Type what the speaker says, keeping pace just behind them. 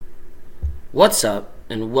What's up,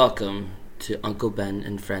 and welcome to Uncle Ben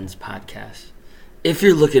and Friends podcast. If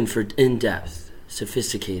you're looking for in-depth,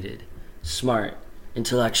 sophisticated, smart,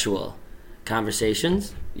 intellectual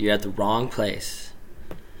conversations, you're at the wrong place.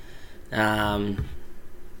 As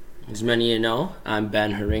many of you know, I'm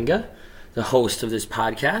Ben Haringa, the host of this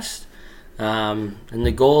podcast. And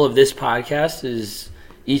the goal of this podcast is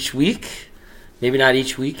each week, maybe not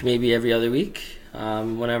each week, maybe every other week,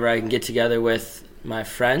 whenever I can get together with my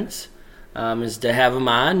friends, is to have them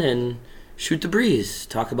on and shoot the breeze,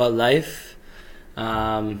 talk about life,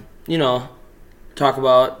 talk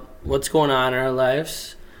about what's going on in our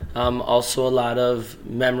lives. Also a lot of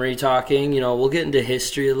memory talking. We'll get into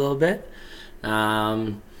history a little bit,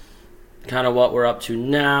 kind of what we're up to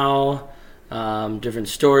now, different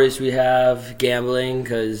stories we have, gambling,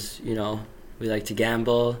 because, we like to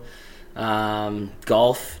gamble,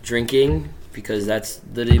 golf, drinking, because that's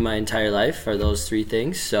literally my entire life are those three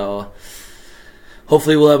things. So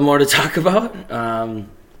hopefully we'll have more to talk about.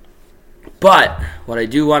 But what I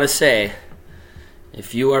do want to say,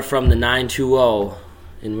 if you are from the 920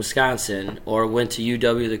 in Wisconsin or went to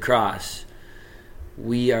UW La Crosse,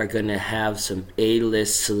 we are going to have some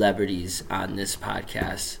A-list celebrities on this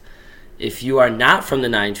podcast. If you are not from the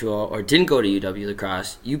 920 or didn't go to UW La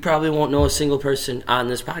Crosse, you probably won't know a single person on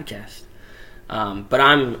this podcast. But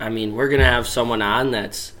we're going to have someone on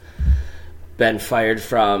that's been fired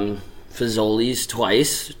from Fazoli's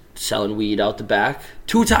twice, selling weed out the back.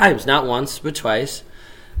 2 times, not once, but twice.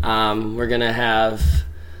 We're going to have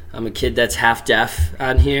a kid that's half deaf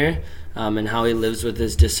on here, and how he lives with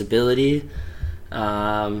his disability.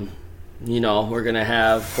 We're going to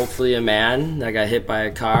have hopefully a man that got hit by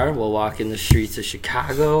a car while walking the streets of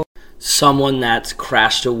Chicago. Someone that's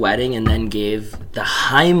crashed a wedding and then gave the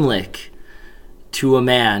Heimlich to a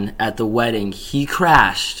man at the wedding. He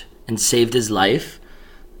crashed and saved his life.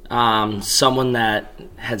 Someone that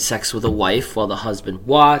had sex with a wife while the husband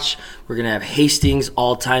watched. We're going to have Hastings,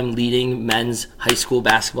 all-time leading men's high school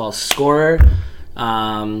basketball scorer.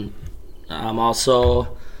 I'm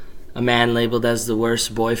also a man labeled as the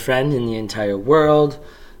worst boyfriend in the entire world.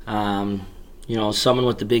 Someone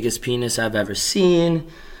with the biggest penis I've ever seen.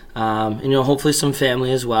 Hopefully some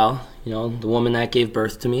family as well. The woman that gave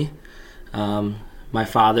birth to me. My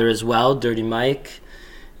father as well, Dirty Mike.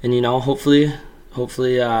 And, hopefully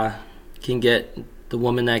can get the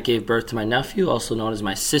woman that gave birth to my nephew, also known as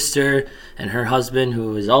my sister, and her husband,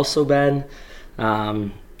 who has also been.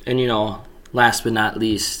 Last but not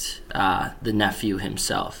least, the nephew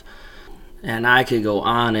himself. And I could go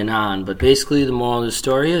on, but basically the moral of the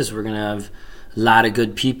story is we're going to have a lot of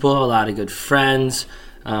good people, a lot of good friends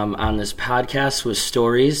on this podcast with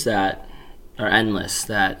stories that are endless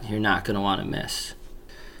that you're not going to want to miss.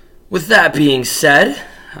 With that being said,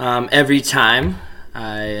 every time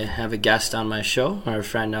I have a guest on my show or a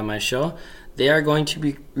friend on my show, they are going to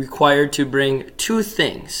be required to bring 2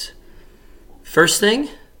 things. First thing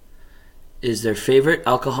is their favorite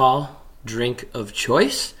alcohol drink of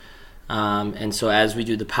choice. And so as we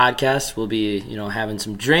do the podcast, we'll be, having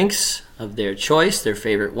some drinks of their choice, their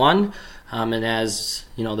favorite one. And as,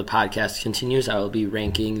 the podcast continues, I will be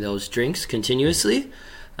ranking those drinks continuously.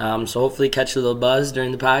 So hopefully catch a little buzz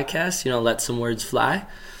during the podcast, let some words fly.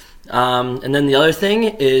 And then the other thing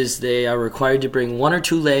is they are required to bring 1 or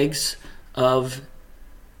 2 legs of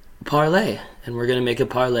parlay. And we're going to make a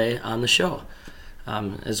parlay on the show,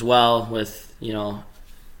 as well with,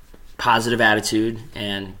 positive attitude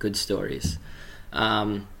and good stories.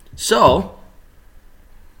 So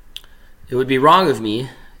it would be wrong of me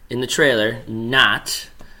in the trailer not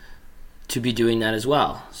to be doing that as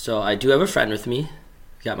well. So I do have a friend with me.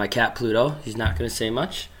 Got my cat Pluto. He's not going to say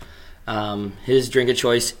much. His drink of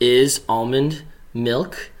choice is almond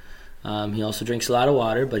milk. He also drinks a lot of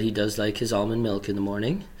water, but he does like his almond milk in the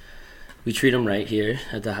morning. We treat him right here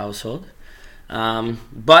at the household.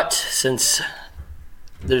 But since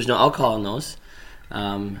there's no alcohol in those,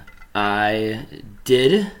 I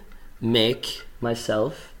did make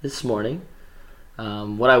myself this morning.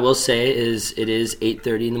 What I will say is it is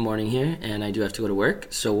 8:30 in the morning here, and I do have to go to work.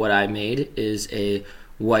 So what I made is a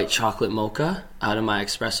white chocolate mocha out of my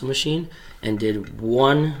espresso machine and did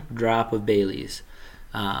 1 drop of Bailey's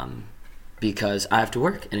because I have to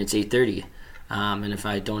work and it's 8:30. And if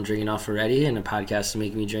I don't drink enough already and a podcast is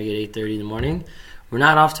making me drink at 8:30 in the morning, we're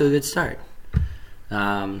not off to a good start.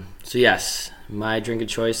 So yes, my drink of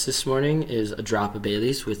choice this morning is a drop of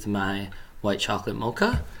Bailey's with my white chocolate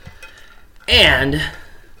mocha. And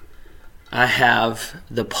I have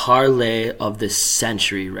the parlay of the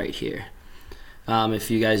century right here. If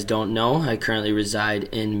you guys don't know, I currently reside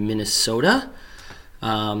in Minnesota.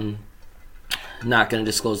 Not going to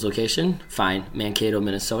disclose location. Fine, Mankato,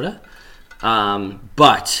 Minnesota.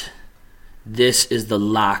 But this is the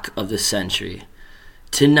lock of the century.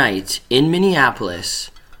 Tonight in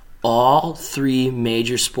Minneapolis, all 3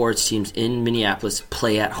 major sports teams in Minneapolis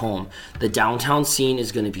play at home. The downtown scene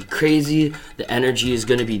is going to be crazy. The energy is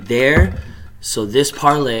going to be there. So this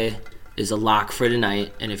parlay is a lock for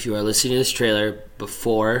tonight. And if you are listening to this trailer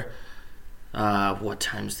before, what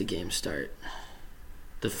time's the game start?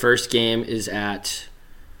 The first game is at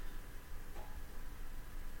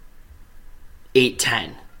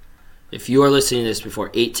 8:10. If you are listening to this before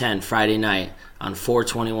 8:10 Friday night on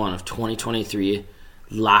 4/21 of 2023,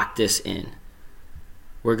 lock this in.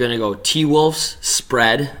 We're going to go T-Wolves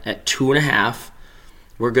spread at 2.5.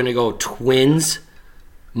 We're going to go Twins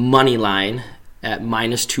money line at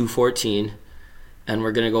 -214. And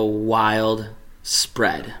we're going to go Wild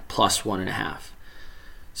spread plus 1.5.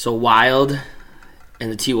 So Wild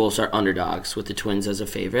and the T-Wolves are underdogs with the Twins as a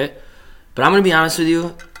favorite. But I'm going to be honest with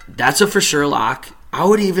you, that's a for sure lock. I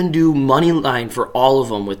would even do money line for all of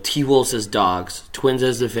them with T-Wolves as dogs, Twins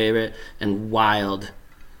as the favorite, and Wild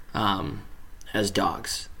as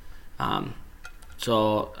dogs.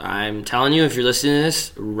 So I'm telling you, if you're listening to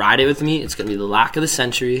this, ride it with me. It's going to be the lock of the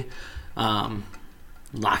century.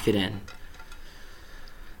 Lock it in.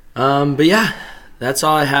 But yeah, that's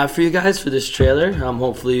all I have for you guys for this trailer.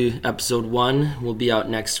 Hopefully episode 1 will be out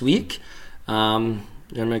next week. I'm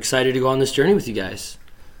excited to go on this journey with you guys.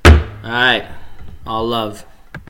 All right. All love.